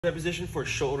Position for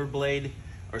shoulder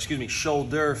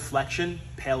flexion,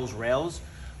 PAILS rails.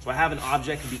 So I have an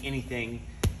object, could be anything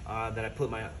that I put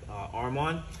my arm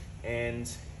on,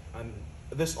 and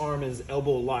this arm is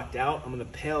elbow locked out. I'm gonna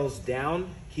PAILS down,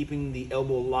 keeping the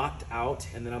elbow locked out,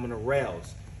 and then I'm gonna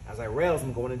rails. As I rails,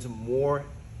 I'm going into more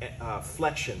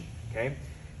flexion, okay?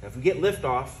 Now if we get lift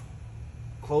off,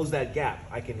 close that gap.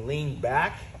 I can lean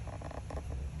back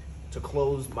to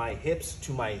close my hips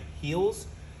to my heels,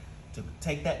 to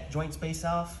take that joint space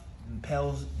off, and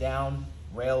PAILS down,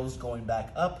 rails going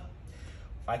back up.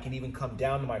 I can even come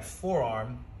down to my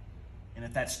forearm, and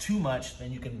if that's too much,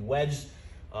 then you can wedge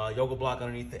yoga block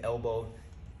underneath the elbow.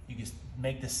 You can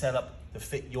make the setup to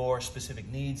fit your specific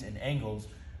needs and angles.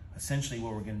 Essentially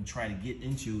what we're gonna try to get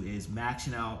into is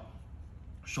maxing out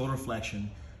shoulder flexion,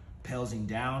 PAILSing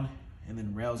down, and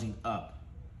then railsing up.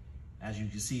 As you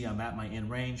can see, I'm at my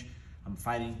end range. I'm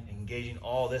fighting, engaging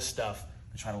all this stuff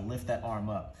to try to lift that arm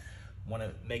up. Want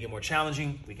to make it more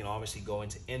challenging, we can obviously go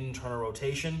into internal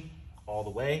rotation all the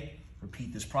way.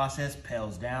 Repeat this process,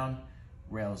 PAILS down,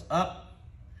 rails up,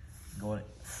 go to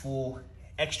full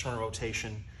external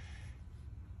rotation,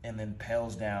 and then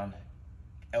PAILS down,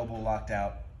 elbow locked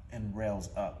out, and rails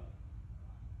up.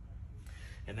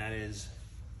 And that is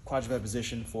quadruped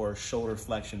position for shoulder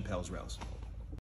flexion, PAILS rails.